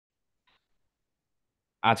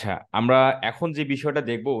আচ্ছা, আমরা এখন যে বিষয়টা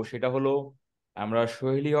দেখব সেটা হলো আমরা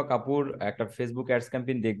সোহেলি হক আপুর একটা ফেসবুক অ্যাডস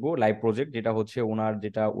ক্যাম্পেইন দেখব, লাইভ প্রজেক্ট, যেটা হচ্ছে ওনার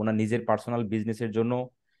নিজের পার্সোনাল বিজনেসের জন্য।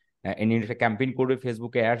 ইনি একটা ক্যাম্পেইন করবে,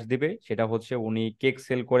 ফেসবুকে অ্যাডস দিবে, সেটা হচ্ছে উনি কেক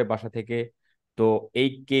সেল করে বাসা থেকে। তো এই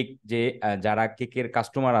কেক যে যারা কেকের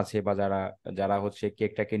কাস্টমার আছে বা যারা যারা হচ্ছে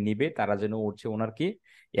কেকটাকে নিবে, তারা যেন হচ্ছে ওনার কি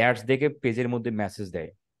অ্যাডস দেখে পেজের মধ্যে মেসেজ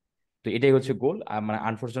দেয়। তো এটাই হচ্ছে গোল। মানে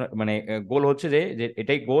আনফরচুনেট মানে গোল হচ্ছে যে যে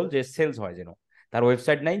এটাই গোল যে সেলস হয় যেন। তার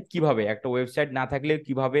ওয়েবসাইট নাই, কিভাবে একটা ওয়েবসাইট না থাকলে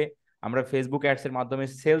কিভাবে আমরা ফেসবুক অ্যাডস এর মাধ্যমে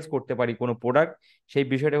সেলস করতে পারি কোনো প্রোডাক্ট, সেই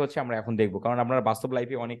বিষয়টা হচ্ছে আমরা এখন দেখবো। কারণ আপনারা বাস্তব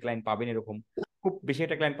লাইফে অনেক ক্লায়েন্ট পাবেন এরকম, খুব বেশি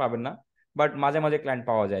একটা ক্লায়েন্ট পাবেন না, বাট মাঝে মাঝে ক্লায়েন্ট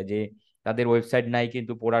পাওয়া যায় যে তাদের ওয়েবসাইট নাই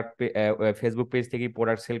কিন্তু প্রোডাক্ট ফেসবুক পেজ থেকেই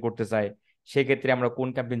প্রোডাক্ট সেল করতে চায়। সেক্ষেত্রে আমরা কোন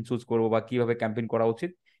ক্যাম্পেইন চুজ করবো বা কিভাবে ক্যাম্পেইন করা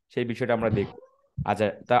উচিত, সেই বিষয়টা আমরা দেখবো। আচ্ছা,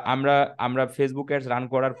 তা আমরা আমরা ফেসবুক অ্যাডস রান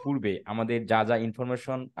করার পূর্বে আমাদের যা যা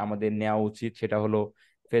ইনফরমেশন আমাদের নেওয়া উচিত সেটা হলো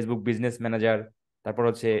ফেসবুক বিজনেস ম্যানেজার, তারপর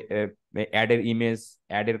হচ্ছে অ্যাডের ইমেজ,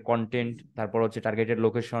 অ্যাডের কন্টেন্ট, তারপর হচ্ছে targeted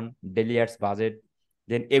location, daily ads budget.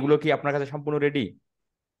 দেন এগুলো কি আপনার কাছে সম্পূর্ণ রেডি?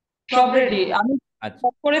 সব রেডি, আমি আচ্ছা।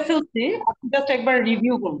 সব করে ফেলছি, আপনি জাস্ট একবার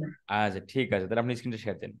রিভিউ করবেন। আচ্ছা ঠিক আছে, তাহলে আপনি স্ক্রিনটা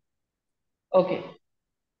শেয়ার দেন। ওকে।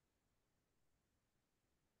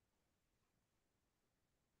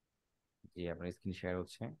 জি, আপনার স্ক্রিন শেয়ার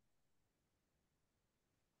হচ্ছে।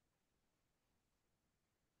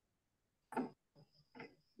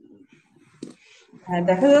 হ্যাঁ,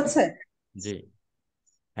 দেখা যাচ্ছে। জি,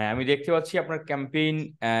 হ্যাঁ আমি দেখতে পাচ্ছি আপনার ক্যাম্পেইন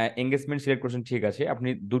এঙ্গেজমেন্ট সিলেক্ট করছেন, ঠিক আছে। আপনি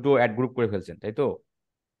দুটো অ্যাড গ্রুপ করে ফেলছেন, তাই তো?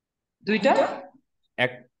 দুইটা।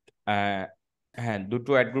 এক আহ, হ্যাঁ,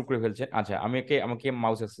 দুটো অ্যাড গ্রুপ করে ফেলছেন। আচ্ছা, আমাকে আমাকে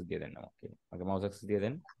মাউস অ্যাক্সেস দিয়ে দেন, আমাকে আমাকে মাউস অ্যাক্সেস দিয়ে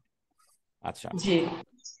দেন। আচ্ছা, জি,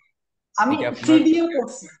 আমি এটা আপনার। সিবিও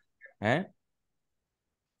করছি। হ্যাঁ,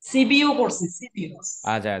 সিবিও।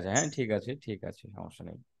 আচ্ছা আচ্ছা, হ্যাঁ ঠিক আছে ঠিক আছে, সমস্যা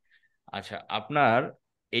নেই। আচ্ছা, আপনার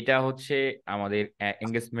এটা হচ্ছে আমাদের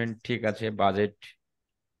এঙ্গেজমেন্ট, ঠিক আছে, বাজেট,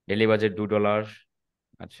 ডেলি বাজেট $2।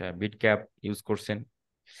 আচ্ছা, বিট ক্যাপ ইউজ করছেন।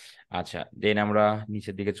 আচ্ছা, দেন আমরা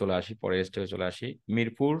নিচের দিকে চলে আসি, পরের স্টেপে চলে আসি।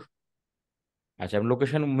 মিরপুর। আচ্ছা,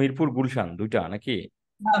 লোকেশন মিরপুর গুলশান দুইটা নাকি?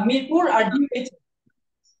 না, মিরপুর আর ডিউএইচ,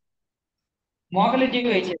 মহাখালী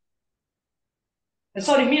ডিউএইচ,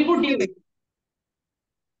 সরি মিরপুর ডিউএইচ।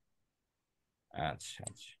 আচ্ছা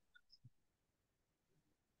আচ্ছা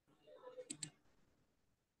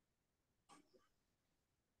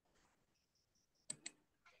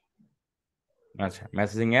আচ্ছা,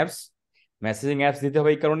 মেসেজিং অ্যাপস দিতে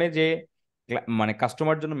হবে এই কারণে যে মানে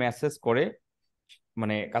কাস্টমার জন্য মেসেজ করে,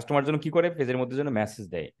 মানে কাস্টমার জন্য কি করে, পেজের মধ্যে জন্য মেসেজ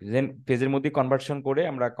দেয়, দেন পেজের মধ্যে কনভার্সন করে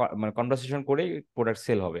আমরা মানে কনভারসেশন করে প্রোডাক্ট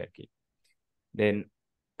সেল হবে আর কি। দেন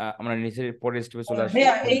আমরা নিচের পরের স্টেপে চলে আসি।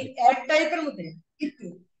 ভাইয়া এই অ্যাড টাইপের মধ্যে একটু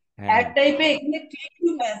হ্যাঁ অ্যাড হ্যাঁ, টাইপে এখানে ক্লিক টু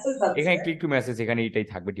মেসেজ আছে। এখানে ক্লিক টু মেসেজ, এখানে এটাই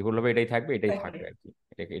থাকবে, ডিফল্ট হবে এটাই থাকবে, এটাই থাকবে আর কি।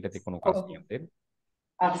 এটাতে কোনো কাজ ওকে। নেই আমাদের।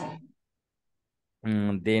 আচ্ছা।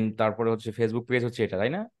 দেন তারপরে হচ্ছে ফেসবুক পেজ হচ্ছে এটা,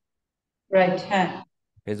 তাই না? রাইট, হ্যাঁ।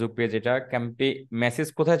 ফেসবুক পেজ এটা মেসেজ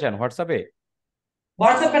কোথায় চান, হোয়াটসঅ্যাপে?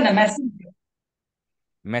 হোয়াটসঅ্যাপে না, মেসেজ।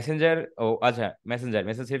 মেসেঞ্জার, ও আচ্ছা, মেসেঞ্জার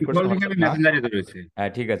মেসেজ সেট করছেন, ডিফল্ট হোয়াটসঅ্যাপ হিসেবে না? মেসেঞ্জারে তো রয়েছে। হ্যাঁ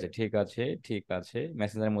ঠিক আছে ঠিক আছে ঠিক আছে,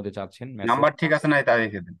 মেসেঞ্জারের মধ্যে চাচ্ছেন মেসেজ। নাম্বার ঠিক আছে নাই তা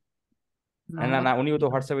দেখে দেন। না নাম্বার না, উনিও তো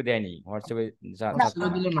হোয়াটসঅ্যাপে দেয়নি, হোয়াটসঅ্যাপে না, চাচ্ছেন হোয়াটসঅ্যাপে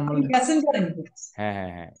না? দিলে নাম্বার আমি দেয়। মেসেঞ্জারে নিব। হ্যাঁ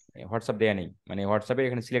হ্যাঁ হ্যাঁ, হোয়াটসঅ্যাপ দেয়া নেই, মানে হোয়াটসঅ্যাপে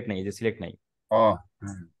এখানে সিলেক্ট নেই, এই যে সিলেক্ট নাই। ও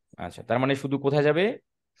হ্যাঁ। আচ্ছা, তার মানে শুধু কোথায় যাবে,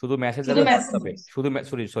 শুধু মেসেজ শুধু যাবে মেসেঞ্জার। হোয়াটসঅ্যাপে, শুধু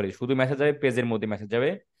সরি সরি, শুধু মেসেজ যাবে পেজের মধ্যে মেসেজ যাবে।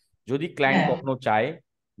 যদি ক্লায়েন্ট হ্যাঁ, কখনো চায়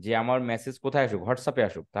যে আমার মেসেজ কোথায় আসুক, হোয়াটসঅ্যাপে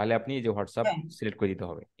আসুক, তাহলে আপনি এই যে হোয়াটসঅ্যাপ হ্যাঁ, সিলেক্ট করে দিতে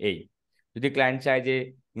হবে এই। যদি ক্লায়েন্ট চায় যে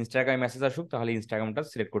ইনস্টাগ্রামে মেসেজ আসুক, তাহলে ইনস্টাগ্রামটা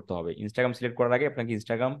সিলেক্ট করতে হবে। ইনস্টাগ্রাম সিলেক্ট করার আগে আপনাকে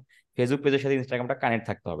ইনস্টাগ্রাম ফেসবুক পেজের সাথে ইনস্টাগ্রামটা কানেক্ট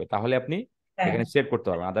থাকতে হবে, তাহলে আপনি হ্যাঁ। এখানে সিলেক্ট করতে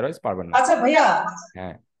পারবেন, আদারওয়াইজ পারবেন না। আচ্ছা ভাইয়া,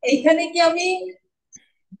 হ্যাঁ, এইখানে কি আমি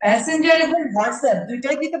মেসেঞ্জার এবং হোয়াটসঅ্যাপ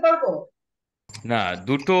দুইটাই দিতে পারবো? না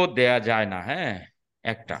দুটো দেয়া যায় না, হ্যাঁ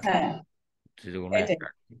একটা, হ্যাঁ, যে কোনো এটাই। একটা।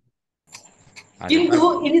 আচ্ছা, কিন্তু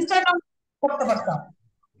তারপর ইনস্টাগ্রাম করতে পারতাম,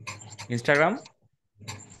 ইনস্টাগ্রাম।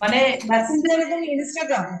 মানে মেসেঞ্জার এবং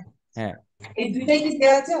ইনস্টাগ্রাম হ্যাঁ, এই দুইটাই কি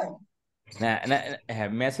দেওয়া যায়? না না, হ্যাঁ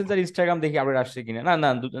মেসেজ আর ইনস্টাগ্রাম দেখি আপডেট আসছে কিনা, না না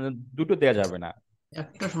দুটো দেয়া যাবে না,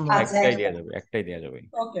 একটা সম্ভবত। আচ্ছা, একটাই একটা। দেয়া যাবে, একটাই দেয়া যাবে।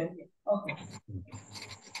 ওকে, ওকে।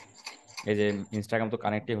 এই যে ইনস্টাগ্রাম তো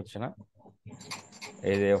কানেক্টই হচ্ছে না,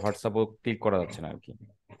 এই যে হোয়াটসঅ্যাপও ক্লিক করা যাচ্ছে না আর কি,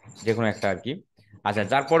 যে কোনো একটা আর কি। আচ্ছা,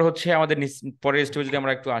 যারপর হচ্ছে আমাদের পরের স্টেপে যদি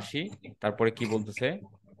আমরা একটু আসি, তারপরে কি বলতেছে,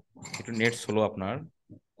 একটু নেট স্লো আপনার।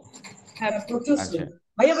 হ্যাঁ, প্রচুর আচ্ছা, slow।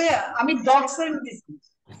 ভাইয়া ভাইয়া, আমি ডট সেন্ড দিচ্ছি,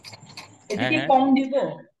 এটা হ্যাঁ কি হ্যাঁ, কম দিব?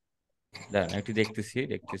 দাঁড়ান একটু দেখতেছি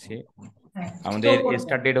দেখতেছি। হ্যাঁ, আমাদের স্টোর করবো।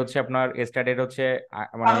 স্টার্ট ডেট হচ্ছে আপনার, স্টার্ট ডেট হচ্ছে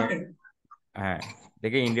মানে, কালকে। হ্যাঁ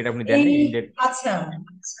দেখে ইন্ডেট আপনি দেননি এই, ইন্ডেট। আচ্ছা,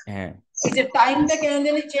 হ্যাঁ, এই যে টাইমটা কেন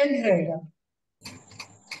জানি চেঞ্জ হয়ে গেল।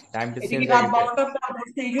 টাইমটা এটা চেঞ্জ কি হয়ে রাত গেছে। 12টার পর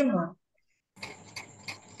হচ্ছে এই জন্য?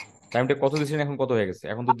 টাইমটা কত দিচ্ছেন, এখন কত হয়ে গেছে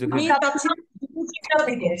এখন তো দেখি। আমি চাচ্ছি দুপুর 3টা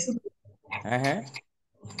থেকে শুরু, হ্যাঁ হ্যাঁ,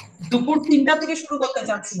 দুপুর 3টা থেকে শুরু করতে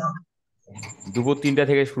চাচ্ছিলাম। দুপুর 3টা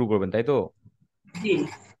থেকে শুরু করবেন তাই তো। জি।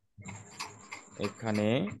 এখানে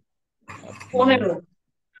আপনি 15।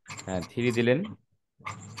 হ্যাঁ 3 দিলেন।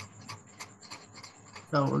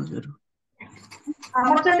 00।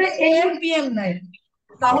 আমার তো এটা এএম পিএম নাই,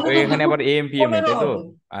 তাহলে তো এখানে দুপুর আবার এম পি এম এ 15 তাই তো। হবে।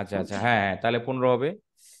 আচ্ছা আচ্ছা, হ্যাঁ হ্যাঁ, তাহলে 15 হবে।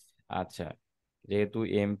 আচ্ছা, যেহেতু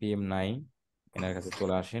এম পি এম নাই, এনার কাছে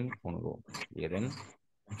চলে আসেন, 15 দিয়ে দেন।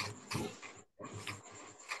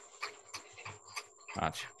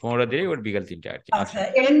 আচ্ছা, 15 দিলে ওর বিকাল 3টা আর কি। আচ্ছা, আচ্ছা,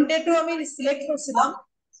 এন্ড ডেটও আমি সিলেক্ট করছিলাম,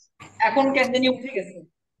 এখন কেন জানি উঠে গেছে।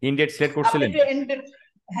 ইনডেট সিলেক্ট আপনি করছিলেন। একটু এন্ড ডেট,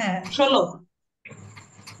 হ্যাঁ 16।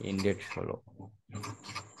 ইনডেট 16।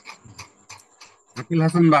 আকিল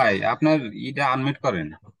হাসান ভাই, আপনার ইটা আনমিউট করেন।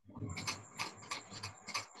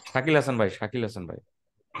 শাকিল হাসান ভাই, শাকিল হাসান ভাই।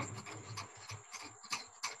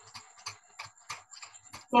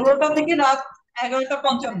 16টা থেকে রাত 11টা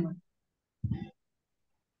 55।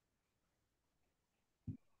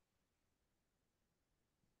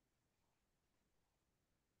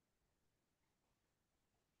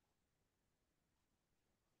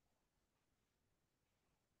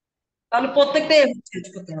 তাহলে প্রত্যেকটা চেঞ্জ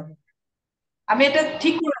করতে হবে, আমি এটা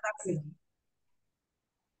ঠিক করে রাখছিলাম।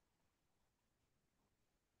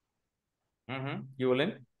 হুম হুম, কি বলেন।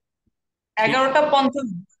 ঠিক। 11টা 55।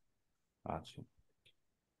 আচ্ছা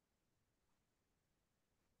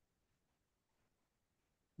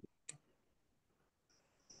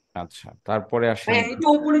আচ্ছা, তারপরে আসেন। ভাইয়া একটু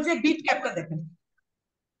উপরে যে বিট ক্যাপটা দেখেন,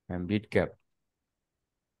 বিট ক্যাপ।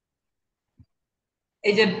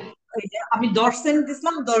 এই যে, এই যে আমি 10 সেন্ট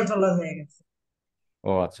দিছিলাম, $10 হয়ে গেছে।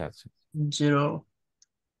 ও আচ্ছা আচ্ছা। 0,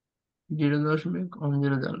 0.10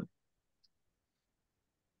 0.10।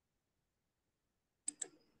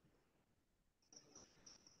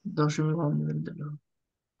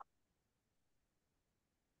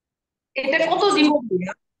 এটা কত দিব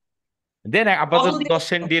ভাইয়া? দেন কত আপাতত দিব? 10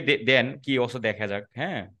 সেন্ট দিয়ে দেন, কি অবস্থা দেখা যাক।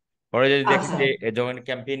 হ্যাঁ, পরে যদি দেখেন আচ্ছা যে যখন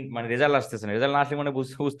ক্যাম্পেইন মানে রেজাল্ট আসতেছে না, রেজাল্ট না আসলে মানে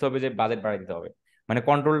বুঝতে হবে যে বাজেট বাড়াই দিতে হবে, মানে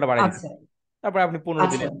কন্ট্রোলটা বাড়াই দিতে আচ্ছা হবে। তারপরে আপনি 15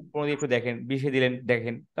 আচ্ছা দিলেন, 15 দিয়ে একটু দেখেন, 20-এ দিলেন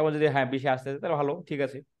দেখেন, তারপর যদি হ্যাঁ 20-এ আসতেছে তাহলে ভালো, ঠিক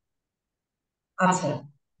আছে। আচ্ছা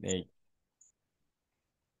এই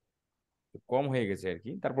কম হয়ে গেছে আর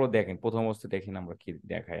কি, তারপর দেখেন প্রথম অবস্থা দেখেন আমরা কি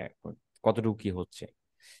দেখায় এখন, কতটুকু কি হচ্ছে।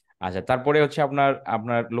 আচ্ছা, তারপরে হচ্ছে আপনার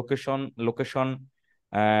আপনার লোকেশন। লোকেশন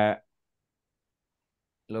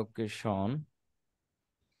লোকেশন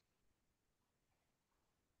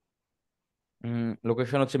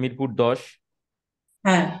লোকেশন হচ্ছে মিরপুর 10,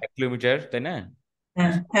 হ্যাঁ 1 কিলোমিটার তাই না।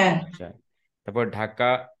 হ্যাঁ আচ্ছা হ্যাঁ, আচ্ছা। তারপর ঢাকা,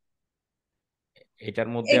 এটার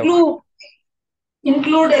মধ্যে এগুলো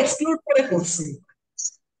ইনক্লুড এক্সক্লুড করে করছি।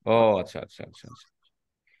 ও আচ্ছা আচ্ছা আচ্ছা আচ্ছা।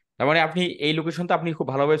 তার মানে আপনি এই লোকেশনটা আপনি খুব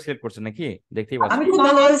ভালোভাবে সিলেক্ট করছেন নাকি, দেখতেই আমি পাচ্ছি। খুব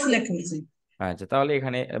ভালোভাবে সিলেক্ট করেছি। আচ্ছা, তাহলে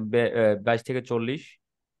এখানে 22 থেকে 40,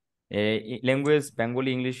 ল্যাঙ্গুয়েজ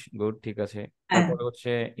বেঙ্গলি ইংলিশ, গুড, ঠিক আছে। হ্যাঁ তারপরে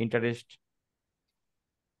হচ্ছে ইন্টারেস্ট।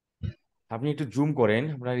 আপনি একটু জুম করেন,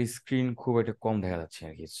 আপনার স্ক্রিন খুব একটা কম দেখা যাচ্ছে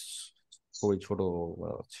আর কি, খুবই ছোট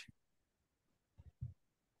বোঝা যাচ্ছে।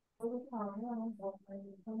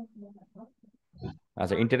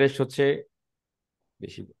 আচ্ছা, ইন্টারেস্ট হচ্ছে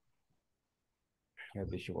বেশি, হ্যাঁ,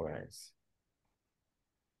 বেশি বড় হয়ে গেছে।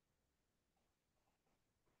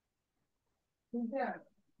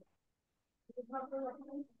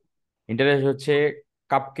 ইন্টারেস্ট হচ্ছে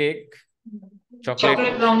কাপকেক, চকলেট।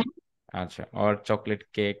 Chocolate brownie. আচ্ছা, আর chocolate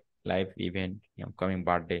cake, live event, coming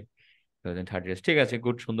birthday 2030, ঠিক আছে,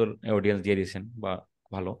 গুড, সুন্দর অডিয়েন্স দিয়ে দিয়েছেন বা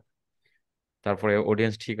ভালো। তারপরে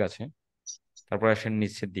অডিয়েন্স ঠিক আছে। তারপরে আসেন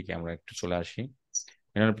নিচের দিকে, আমরা একটু চলে আসি।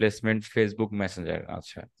 Placement Facebook Messenger.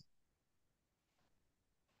 আচ্ছা,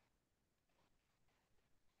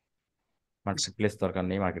 মার্কেট প্লেস দরকার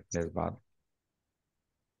নেই, মার্কেট প্লেস বাদ,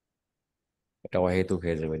 এটা অহেতুক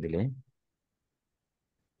হয়ে যাবে দিলে।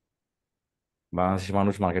 বাংলাদেশের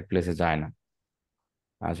মানুষ মার্কেট প্লেসে যায় না।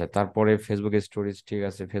 আচ্ছা, তারপরে ফেসবুক স্টোরিজ, ঠিক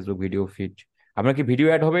আছে, ফেসবুক ভিডিও ফিড। আপনার কি ভিডিও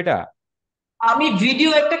অ্যাড হবে এটা। আমি ভিডিও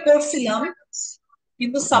একটা করছিলাম,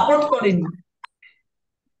 কিন্তু সাপোর্ট করেনি, এই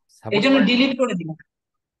সাপোর্ট জন্য করে। ডিলিট করে দিলাম।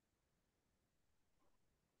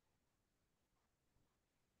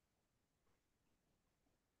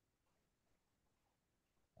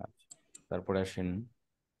 আচ্ছা, তারপরে আসেন,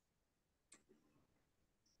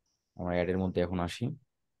 আমরা অ্যাডের মধ্যে এখন আসি।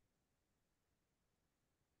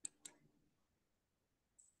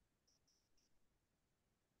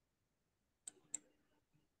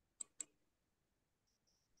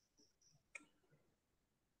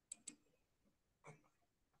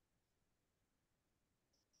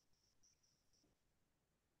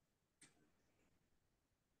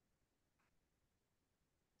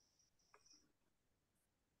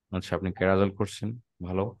 আচ্ছা, আপনি ক্যারাজল করছেন,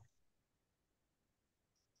 ভালো।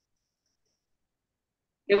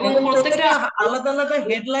 এবং প্রত্যেকটা আলাদা আলাদা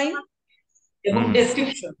হেডলাইন এবং হুম হুম।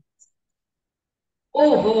 ডেসক্রিপশন। ও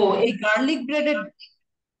হো, এই গার্লিক ব্রেডের হ্যাঁ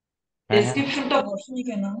হ্যাঁ ডেসক্রিপশনটা বসেনি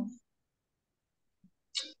কেন?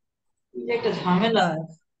 এই যে একটা ঝামেলা।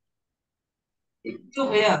 একটু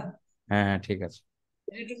ভাইয়া, হ্যাঁ হ্যাঁ, ঠিক আছে।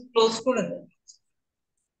 এটা একটু ক্লোজ করে দেন।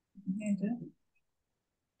 এটা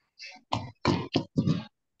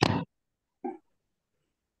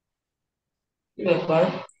কি ব্যাপার?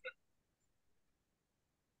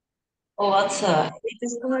 ও আচ্ছা, এটা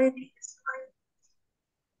তোমার।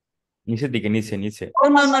 নিচের দিকে, নিচে নিচে। ও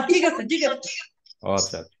না না, ঠিক আছে ঠিক আছে ও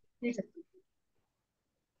আচ্ছা আচ্ছা। ঠিক আছে।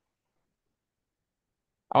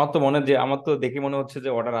 আমার তো দেখে মনে হচ্ছে যে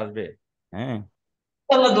অর্ডার আসবে। হ্যাঁ।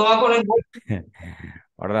 আল্লাহ দোয়া করেন।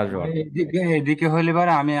 অর্ডার আসবে, ভাই অর্ডার। এদিকে এদিকে হইলে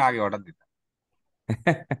পারে আমি আগে অর্ডার দিতাম।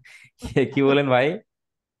 কি বলেন ভাই?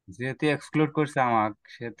 যেহেতু এক্সক্লুড করছে আমাকে,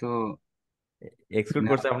 সেহেতু এক্সক্লুড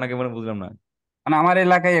নেওয়া করছে লাগবে। আপনাকে, মানে বুঝলাম না। মানে আমার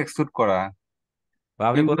এলাকায় এক্সক্লুড করা, বা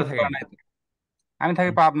আপনি কোথায় ইনক্লুড করা থাকেন? নাই তো। আমি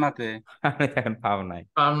থাকি পাবনাতে। আপনি থাকেন পাবনায় নাই?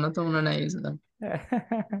 পাবনা তো মনে নাই গেছিলাম।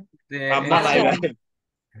 যে পাবনা নাই আচ্ছা, রাখেন।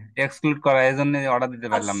 এক্সক্লুড করা, এই জন্য অর্ডার দিতে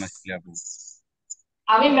পারলাম না আচ্ছা, আসলে আপু।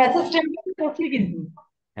 আমি মেসেজ টেমপ্লেট করছি কিন্তু।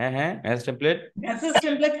 হ্যাঁ হ্যাঁ, ম্যাচ টেমপ্লেট। মেসেজ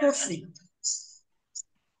টেমপ্লেট করছি।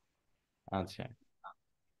 আচ্ছা,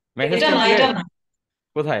 মেসেজ এটা না, এটা টেমপ্লেট না।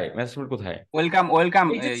 কোথায়? মেসেজ টেমপ্লেট কোথায়? ওয়েলকাম ওয়েলকাম,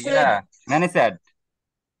 এটা হচ্ছে, ইয়া ম্যানেজার।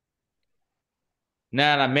 না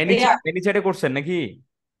না, ভাইয়া, ম্যানিচ্যাটে করছেন নাকি?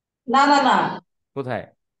 না না না, কোথায়?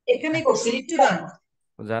 এখানেই করছি, একটু দাঁড়ান,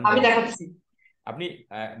 জান আমি দেখি। দেখাচ্ছি। আপনি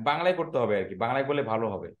বাংলায় করতে হবে আর কি, বাংলায় বললে ভালো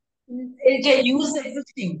হবে। এই যে ইউজ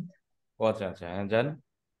এক্সিস্টিং, ও আচ্ছা আচ্ছা, হ্যাঁ যান।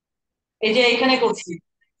 এই যে এখানে করছি।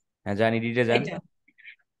 হ্যাঁ যান, এডিটে যান। এটা,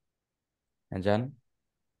 হ্যাঁ যান।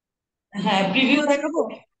 হ্যাঁ, প্রিভিউ দেখাবো।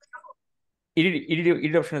 এডিট এডিট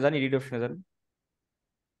এডিট অপশনে যান, এডিট অপশনে যান।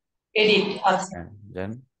 এডিট, আচ্ছা। হ্যাঁ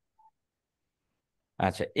যান।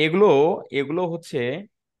 আচ্ছা, এগুলো এগুলো হচ্ছে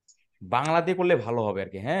বাংলাতে করলে ভালো হবে আর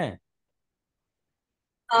কি, হ্যাঁ।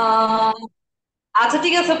 আহ, আচ্ছা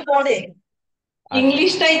ঠিক আছে, পরে আচ্ছা।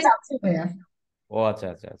 ইংলিশটাই চাচ্ছি ভাইয়া, ও আচ্ছা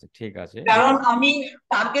আচ্ছা আচ্ছা, ঠিক আছে। কারণ আমি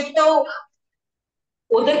টার্গেটটাও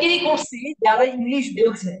ওদেরকেই করছি যারা ইংলিশ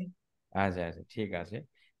বোঝে। আচ্ছা আচ্ছা, ঠিক আছে।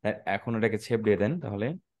 এখন এটাকে ছেপ দিয়ে দেন তাহলে।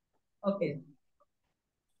 ওকে।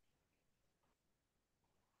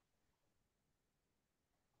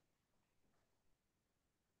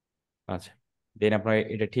 আচ্ছা, দেন আপনার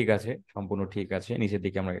এটা ঠিক আছে, সম্পূর্ণ ঠিক আছে। নিচের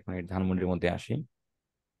দিকে আমরা এখন এই ধানমন্ডির মধ্যে আসি।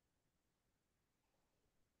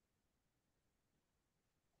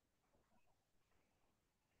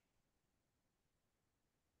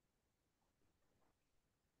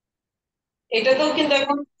 এটাতেও কিন্তু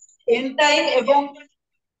এখন এন্ড টাইম এবং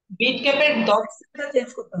বিট ক্যাপের ডটসটা চেঞ্জ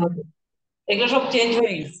করতে হবে। এগুলো সব চেঞ্জ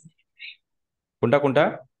হয়ে গেছে। কোনটা কোনটা?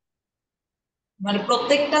 মানে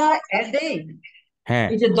প্রত্যেকটা অ্যাডে হ্যাঁ।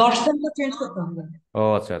 এই যে দর্শনটা চেঞ্জ করতে হবে। ও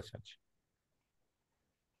আচ্ছা আচ্ছা আচ্ছা।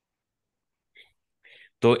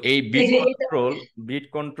 তো এই এই বিট যে এটা, কন্ট্রোল, বিট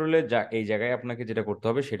কন্ট্রোলে যা এই জায়গায় আপনাকে যেটা করতে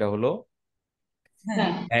হবে সেটা হলো,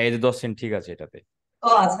 হ্যাঁ। হ্যাঁ এই যে 10 সেন্ট ঠিক আছে এটাতে। ও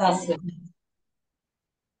আচ্ছা আচ্ছা,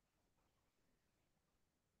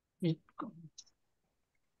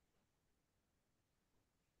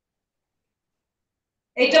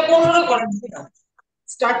 এইটা 15 করেন,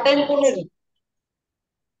 স্টার্ট টাইম 15।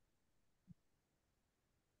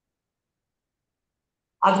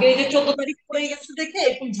 আজকে এই যে 14 তারিখ পড়ে গেছে দেখে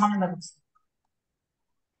একটু ঝামেলা হচ্ছে।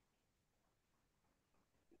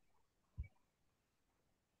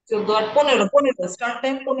 14 আর 15, 15 স্টার্ট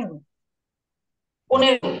টাইম 15,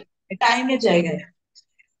 15 টাইমের জায়গায়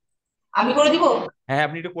আমি করে দিব। হ্যাঁ হ্যাঁ,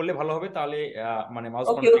 আপনি একটু করলে ভালো হবে তাহলে। মানে মাউস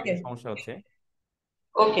ওকে পয়েন্টার ওকে একটু সমস্যা হচ্ছে।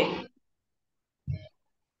 ওকে।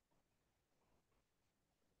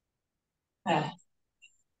 হ্যাঁ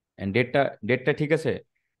ডেটটা ডেটটা ঠিক আছে।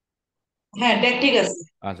 হ্যাঁ, ডেট ঠিক আছে।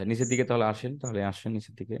 আচ্ছা, নিচের দিকে তাহলে আসেন, তাহলে আসেন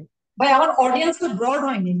নিচের দিকে। ভাই আমার অডিয়েন্স তো ব্রড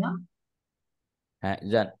হয়নি না? হ্যাঁ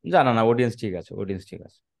জানা না, অডিয়েন্স ঠিক আছে, অডিয়েন্স ঠিক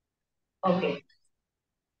আছে। ওকে,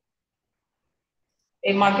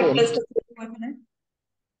 এই মার্কেট এখন প্লেসটা এখানে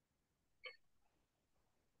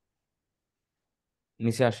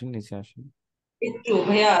নিচে আসেন, নিচে আসেন। একটু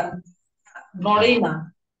ভাইয়া হ্যাঁ নড়েই না।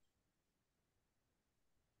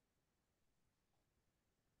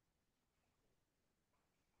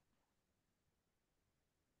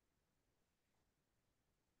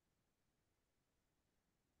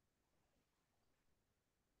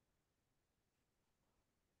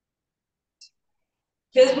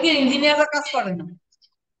 ফেসবুকের ইঞ্জিনিয়াররা কাজ করে না।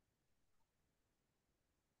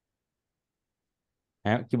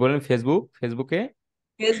 হ্যাঁ, কি বলেন? ফেসবুকে?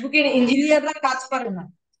 ফেসবুকের ইঞ্জিনিয়াররা কাজ করে না।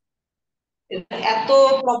 এত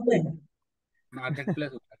প্রবলেম। Market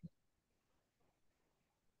place.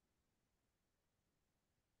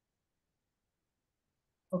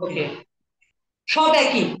 ওকে, সব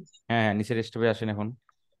একই। হ্যাঁ হ্যাঁ, নিচের স্টেপে আসেন এখন।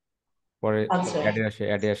 পরে আচ্ছা,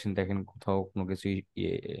 অ্যাডে আসেন, দেখেন কোথাও কোনো কিছু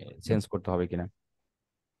চেঞ্জ করতে হবে কিনা।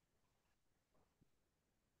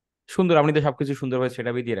 সুন্দর, আপনি তো সবকিছু সুন্দরভাবে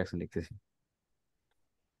সেটা দিয়ে রাখছেন দেখতেছি।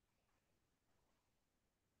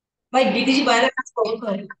 ভাই বিদেশি বাইরে কাজ কবে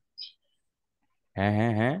করে? হ্যাঁ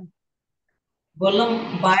হ্যাঁ হ্যাঁ বললাম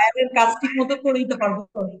বাইরের কাজ ঠিক মতো করে দিতে পারবো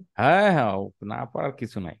তো? হ্যাঁ হ্যাঁ, না পারার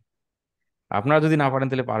কিছু নাই। আপনারা যদি না পারেন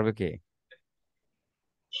তাহলে পারবে কে?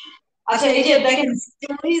 আচ্ছা, এই যে দেখেন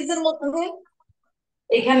স্টোরিজ এর মধ্যে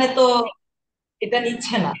এখানে তো এটা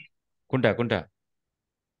নিচ্ছে না। কোনটা কোনটা?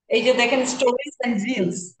 এই যে দেখেন স্টোরিজ এন্ড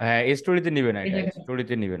রিলস, হ্যাঁ, স্টোরিতে নিবে না, এই এটা জায়গাটা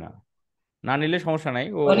স্টোরিতে নিবে না। না নিলে সমস্যা নাই,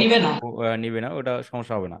 ও ও নিবে না। নিবে না, ওটা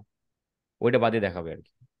সমস্যা হবে না। ওইটা বাদে দেখাবে আর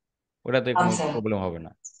কি, ওটাতে কোনো আচ্ছা, প্রবলেম হবে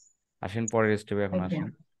না। আসেন পরের স্টেপে এখন ওকে, আসেন।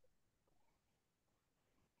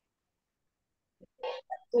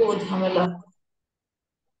 তো ঝামেলা।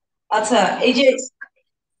 আচ্ছা, এই যে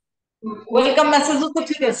ওয়েলকাম মেসেজও তো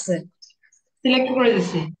ঠিক আছে, সিলেক্ট করে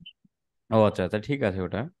দিছি। ও আচ্ছা আচ্ছা, ঠিক আছে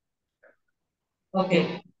ওটা। ওকে,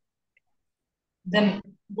 দেন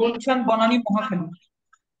গুলশান বনানী মহাখালী,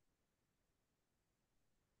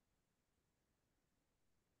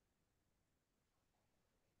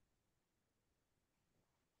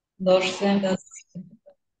 10 সেন্ট আছে।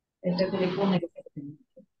 এটা করে কোনে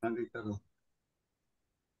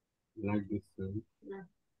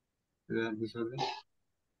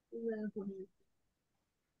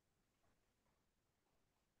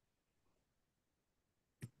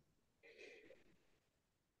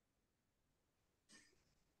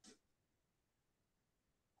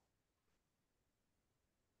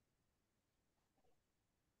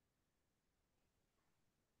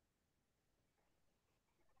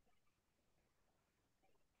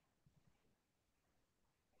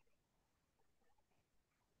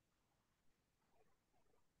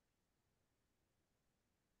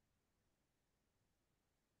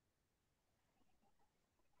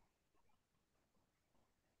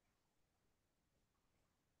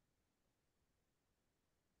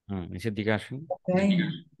হুম, নিচের দিকে আসেন। তাই না?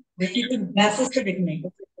 দেখি তো মেসেজটা দেখি নাই।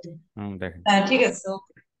 হুম, দেখেন। হ্যাঁ, ঠিক আছে,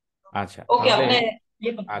 ওকে। আচ্ছা ওকে, তাহলে, আপনি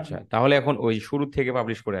ইয়ে করতে আচ্ছা পারেন। তাহলে এখন ওই শুরু থেকে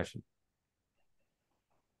পাবলিশ করে আসেন।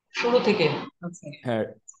 শুরু থেকে। আচ্ছা, হ্যাঁ,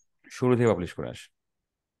 শুরু থেকে পাবলিশ করে আসেন।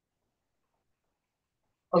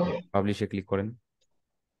 ওকে। পাবলিশে ক্লিক করেন।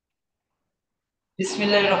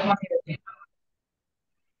 বিসমিল্লাহির রহমানির রহিম।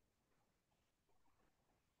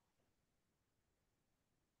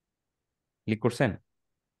 ক্লিক করছেন?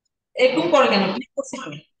 এরকম করে কেন? ক্লিক করছি তো।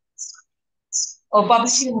 ও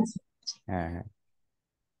পাবলিশিং হচ্ছে। হ্যাঁ হ্যাঁ,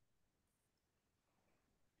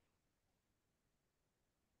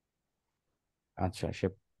 আচ্ছা সে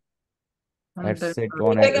had set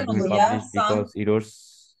one এটা ad কেন to be ভাইয়া? published San because errors,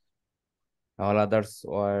 all others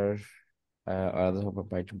were others were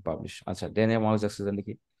by to publish। আচ্ছা দেন মাউস অ্যাক্সেস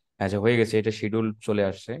লিখি। আচ্ছা হয়ে গেছে, এটা শিডিউল চলে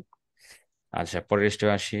আসছে। আচ্ছা পরের স্টেপ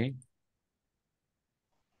আসি।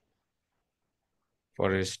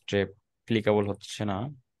 পরের স্টেপ ক্লিকেবল হচ্ছে না।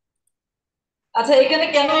 আচ্ছা, এখানে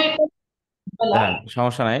কেন এটা ঝামেলা? দাঁড়ান,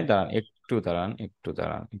 সমস্যা নাই, দাঁড়ান একটু দাঁড়ান, একটু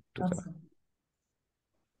দাঁড়ান, একটু দাঁড়ান। আচ্ছা,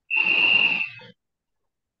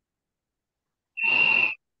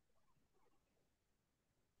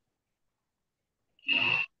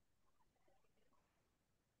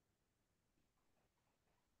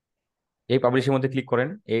 এই পাবলিশের মধ্যে ক্লিক করেন,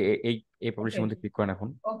 এই এই ওকে, পাবলিশের মধ্যে ক্লিক করেন এখন।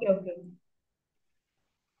 ওকে, ওকে,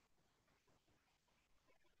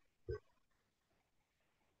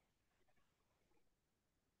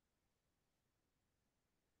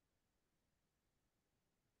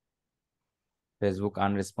 ফেসবুক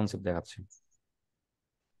আনরেসপন্সিভ দেখাচ্ছে।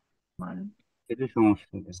 এটা সমস্যা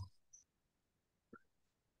এটা।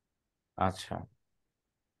 আচ্ছা,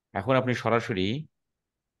 এখন আপনি সরাসরি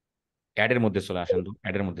অ্যাডের মধ্যে চলে আসেন, তো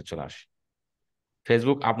অ্যাডের মধ্যে চলে আসেন।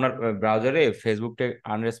 ফেসবুক আপনার ব্রাউজারে ফেসবুকটা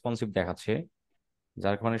আনরেসপন্সিভ দেখাচ্ছে,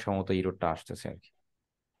 যার কারণে সম্ভবত ইরোরটা আসতেছে আর কি।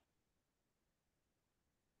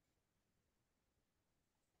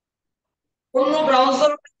 অন্য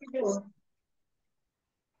ব্রাউজার।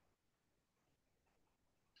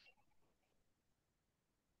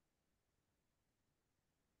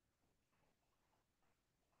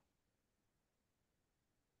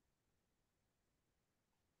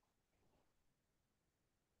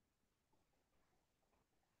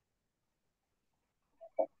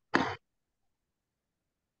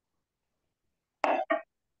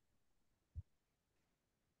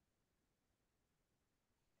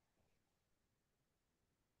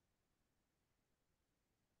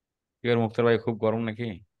 কি আর মুক্তার ভাই, খুব গরম নাকি?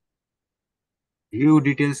 ভিউ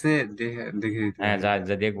ডিটেলসে দেখে দেখে দিতে হ্যাঁ, পারেন। যা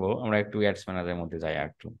যা দেখবো, আমরা একটু অ্যাডস ম্যানেজারের মধ্যে যাই আর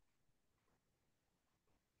একটু।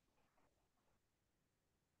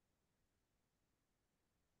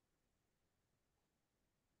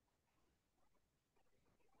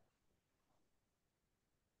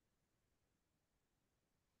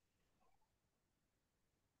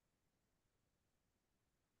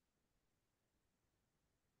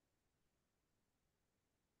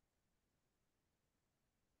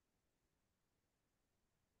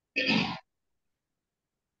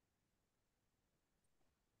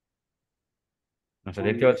 আচ্ছা,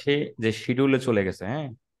 দেখতে পাচ্ছি যে শিডিউলে চলে গেছে। হ্যাঁ,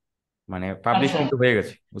 মানে পাবলিশ আচ্ছা, কিন্তু হয়ে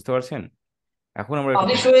গেছে, বুঝতে পারছেন? এখন আমরা একটু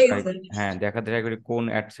পাবলিশ দেখাতে হয়ে ট্রাই, গেছে। হ্যাঁ দেখাতে ট্রাই করি কোন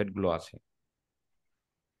অ্যাড সেট গুলো আছে।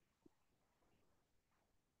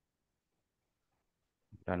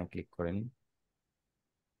 ডানে ক্লিক করেন।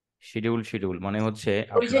 শিডিউল, শিডিউল মানে হচ্ছে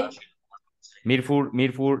ওই যে, আপনার মিরপুর,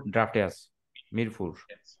 মিরপুর ড্রাফটে আছে। মিরপুর,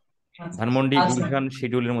 আচ্ছা ধানমন্ডি, আচ্ছা, গুলশান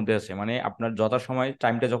শিডিউলের মধ্যে আছে, মানে আপনার যথাসময়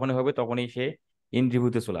টাইমটা যখনই হবে তখনই সে ইন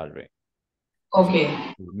রিভিউতে চলে আসবে। আচ্ছা, ওকে।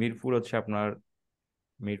 মিরপুর হচ্ছে আপনার,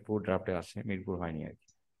 মিরপুর ড্রাফটে আছে, মিরপুর হয়নি আর কি,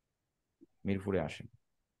 মিরপুরে আসে।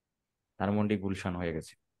 ধানমন্ডি, গুলশান হয়ে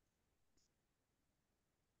গেছে।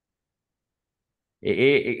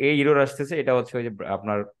 এই ইরোর আসতেছে, এটা হচ্ছে ওই যে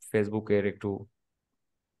আপনার ফেসবুকের একটু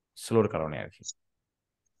স্লোর কারণে আর কি।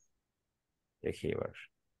 দেখি এবার।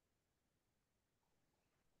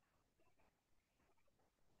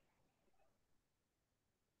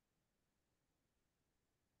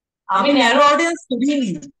 আমি ন্যারো অডিয়েন্স খুবিনি,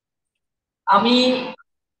 আমি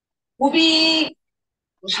খুবই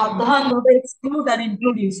সাবধান ভাবে এক্সক্লুড আর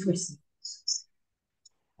ইনক্লুড ইউজ করছি।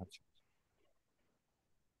 আচ্ছা,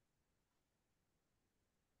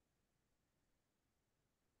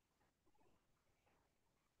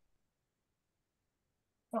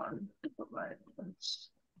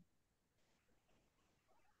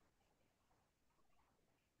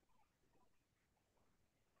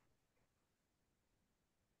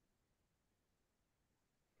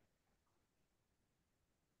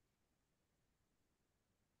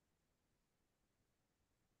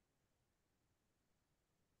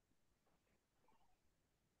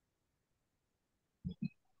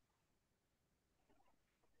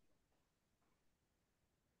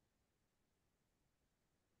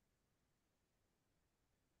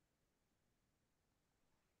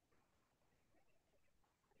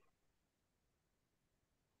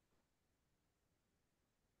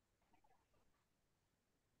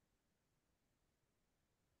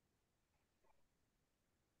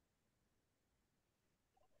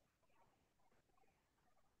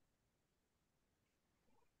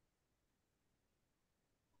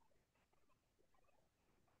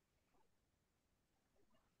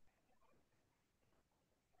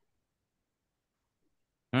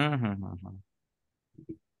 হুম হুম হুম হুম।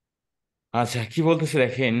 আচ্ছা, কি বলতেছে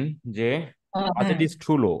দেখেন, যে হ্যাঁ, budget is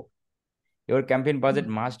to low, your campaign budget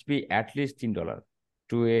must be at least $3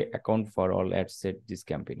 two A account for all ad said this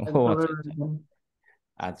campaign. ও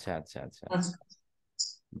আচ্ছা আচ্ছা আচ্ছা আচ্ছা আচ্ছা। আচ্ছা।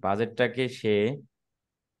 বাজেটটাকে সে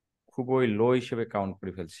খুবই লো হিসেবে কাউন্ট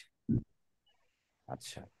করে ফেলছে।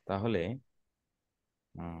 আচ্ছা, তাহলে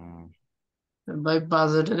উম, ভাই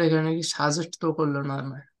বাজেটের এখানে কি সাজেস্ট তো করলো না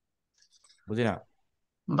আমায়। বুঝি না।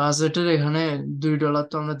 বাজেটের এখানে $2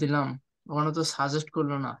 তো আমরা দিলাম, ওখানে তো সাজেস্ট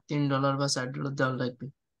করলো না $3 বা $4 দেওয়া লাগবে।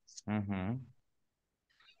 হুম হুম।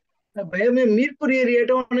 ভাই আমি মিরপুর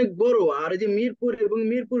এরিয়াটা অনেক বড়, আর এই যে মিরপুর এবং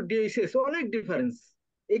মিরপুর ডিএসএস অনেক ডিফারেন্স,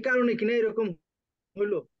 এই কারণে কিনা এরকম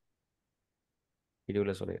হইলো।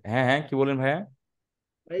 শিডিউলে চলে, হ্যাঁ হ্যাঁ, কি বলেন ভাইয়া?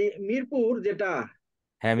 এই মিরপুর যেটা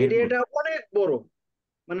হ্যাঁ, মিরপুর। এরিয়াটা অনেক বড়,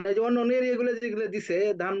 মানে এই যে অন্য অন্য এরিয়া গুলো যেগুলো দিছে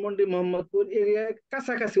ধানমন্ডি মোহাম্মদপুর এরিয়া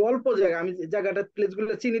কাছাকাছি অল্প জায়গা, আমি জায়গাটা প্লেস গুলো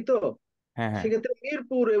চিনি তো। হ্যাঁ হ্যাঁ। সেক্ষেত্রে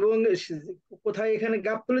মিরপুর এবং কোথায় এখানে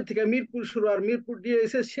গাবতলী থেকে মিরপুর শুরু, আর মিরপুর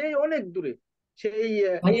ডিএসএস সেই অনেক দূরে, সেই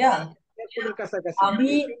ভাইয়া, এয়ারপোর্টের কাছাকাছি।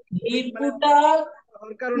 আমি মানে মিরপুরটা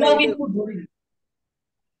হওয়ার কারণে পুরা এটা মিরপুর ধরি,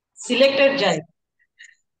 সিলেক্টেড যাই।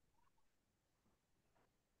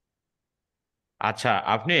 আচ্ছা,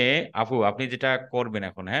 আপনি, আপু আপনি যেটা করবেন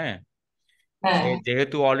এখন, হ্যাঁ, হ্যাঁ, যে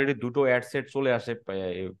যেহেতু অলরেডি দুটো অ্যাড সেট চলে আসে,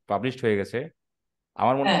 পাবলিশড হয়ে গেছে,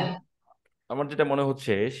 আমার মনে, হ্যাঁ, আমার যেটা মনে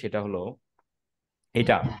হচ্ছে সেটা হলো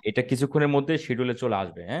এটা, এটা কিছুক্ষণের মধ্যে শিডিউলে চলে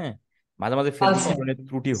আসবে। হ্যাঁ, মাঝে মাঝে ফেসবুকে আচ্ছা এই ধরনের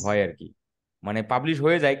ত্রুটি হয় আর কি, মানে পাবলিশ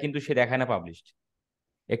হয়ে যায় কিন্তু সে দেখায় না পাবলিশড,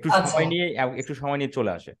 একটু আচ্ছা, সময় নিয়ে, একটু সময় নিয়ে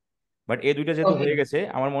চলে আসে। বাট এই দুইটা যেহেতু ওকে। হয়ে গেছে,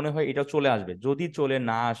 আমার মনে হয় এটা চলে আসবে। যদি চলে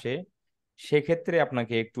না আসে, সেক্ষেত্রে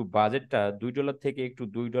আপনাকে একটু বাজেটটা $2 থেকে একটু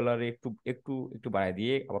 $2 একটু একটু একটু বাড়ায়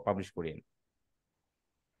দিয়ে আবার পাবলিশ করিয়ে নিন।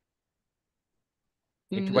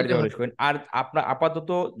 একটু বাড়িতে দিলে পাবলিশ করেন। আর আপনার আপাতত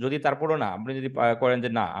যদি তারপরও না, আপনি যদি করেন যে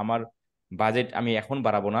না আমার বাজেট আমি এখন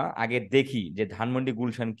বাড়াবো না, আগে দেখি যে ধানমন্ডি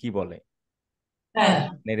গুলশান কি বলে, হ্যাঁ।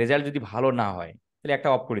 রেজাল্ট যদি ভালো না হয় তাহলে একটা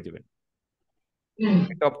অফ করে দিবেন। হুম।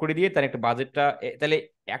 একটা অফ করে দিয়ে তার একটা বাজেটটা, তাহলে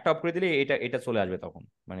একটা অফ করে দিলে এটা এটা চলে আসবে তখন,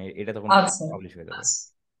 মানে এটা তখন আচ্ছা পাবলিশ হয়ে যাবে।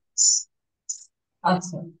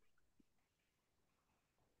 আচ্ছা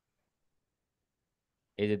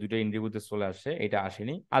এই যে দুটো ইন্টারভিউতে চলে আসছে, এটা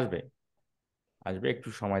আসেনি, আসবে, আসবে, একটু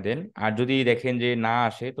সময় দেন। আর যদি দেখেন যে না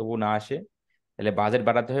আসে, তবু না আসে, তাহলে বাজেট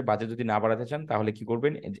বাড়াতে হয়। বাজেট যদি না বাড়াতে চান তাহলে কি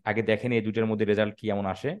করবেন, আগে দেখেন এই দুটোর মধ্যে রেজাল্ট কি এমন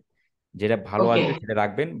আসে, যেটা ভালো ওকে আসবে সেটা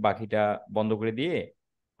রাখবেন, বাকিটা বন্ধ করে দিয়ে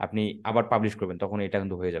আপনি আবার পাবলিশ করবেন, তখন এটা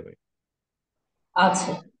কিন্তু হয়ে যাবে।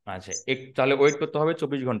 আচ্ছা আচ্ছা, একটু তাহলে ওয়েট করতে হবে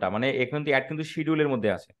 24 ঘন্টা, মানে এখন কিন্তু অ্যাড কিন্তু শিডিউলের মধ্যে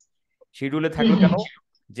আছে। শিডিউলে হুম থাকলো হুম কেন,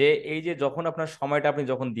 যে এই যে যখন আপনার সময়টা আপনি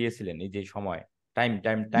যখন দিয়েছিলেন, এই যে সময়, হুম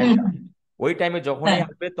টাইমটা, ওই টাইমে যখনই হ্যাঁ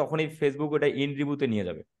আসবে তখনই ফেসবুক ওটা ইন রিভিউতে নিয়ে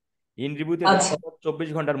যাবে। ইন রিভিউতে আচ্ছা যাওয়ার পর 24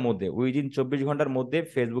 ঘন্টার মধ্যে, উইদিন 24 ঘন্টার মধ্যে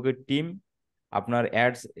ফেসবুকের টিম আপনার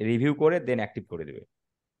অ্যাডস রিভিউ করে দেন অ্যাক্টিভ করে দেবে।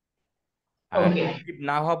 আর ওকে অ্যাক্টিভ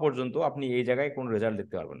না হওয়া পর্যন্ত আপনি এই জায়গায় কোনো রেজাল্ট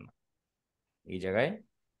দেখতে পারবেন না। এই জায়গায়,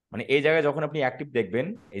 মানে এই জায়গায় যখন আপনি অ্যাক্টিভ দেখবেন,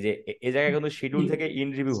 এই যে এই জায়গায় কিন্তু শিডিউল থেকে ইন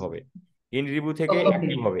রিভিউ হবে, ইন রিভিউ থেকে ওকে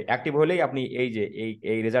অ্যাক্টিভ হবে, অ্যাক্টিভ হলেই আপনি এই যে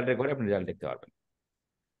এই রেজাল্টের ঘরে আপনি রেজাল্ট দেখতে পারবেন।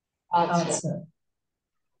 আচ্ছা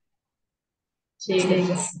ঠিক ঠিক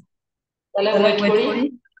আছে আছে, তাহলে তাহলে ওয়েট ওয়েট করি করি।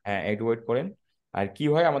 হ্যাঁ, একটু ওয়েট করেন। আর কি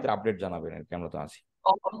হয় আমাদের আপডেট জানাবেন আর কি, আমরা তো আছি।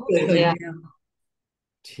 অবশ্যই অবশ্যই, যে হ্যাঁ।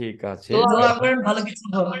 ঠিক আছে। দোয়া দোয়া করেন করেন ভালো কিছু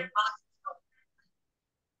হবে।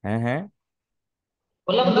 হ্যাঁ, হ্যাঁ,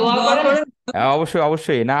 বললাম বললাম দোয়া দোয়া করেন করেন। হ্যাঁ, অবশ্যই,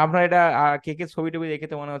 অবশ্যই। না আপনার এটা কে কে ছবি টবি দেখে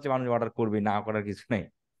তো মনে হচ্ছে মানুষ অর্ডার করবে, না করার কিছু নেই।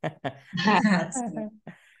 হ্যাঁ আচ্ছা,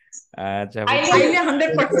 আচ্ছা আপু, আইলে আইলে এটা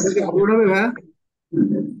 100%। কি আপলোড হবে ভাইয়া?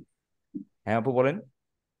 হ্যাঁ আপু বলেন।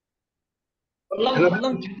 বললাম হ্যালো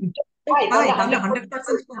বললাম ভাই ভাই তাহলে তাহলে 100%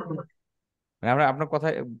 100% করবো। মানে আপনার কথা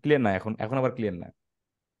ক্লিয়ার না, এখন এখন আবার ক্লিয়ার না।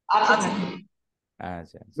 আচ্ছা আচ্ছা, থাকি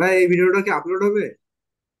আচ্ছা, আচ্ছা। ভাই এই ভিডিওটা কি আপলোড হবে?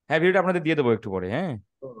 হ্যাঁ, ভিডিওটা আপনাদের দিয়ে দেবো একটু পরে, হ্যাঁ।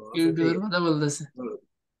 ও, আচ্ছা ঠিক ইউটিউবের কথা বলতেছে। আছে।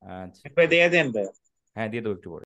 আচ্ছা, ভাই দিয়ে দেন ভাই। হ্যাঁ দিয়ে দেবো একটু পরে।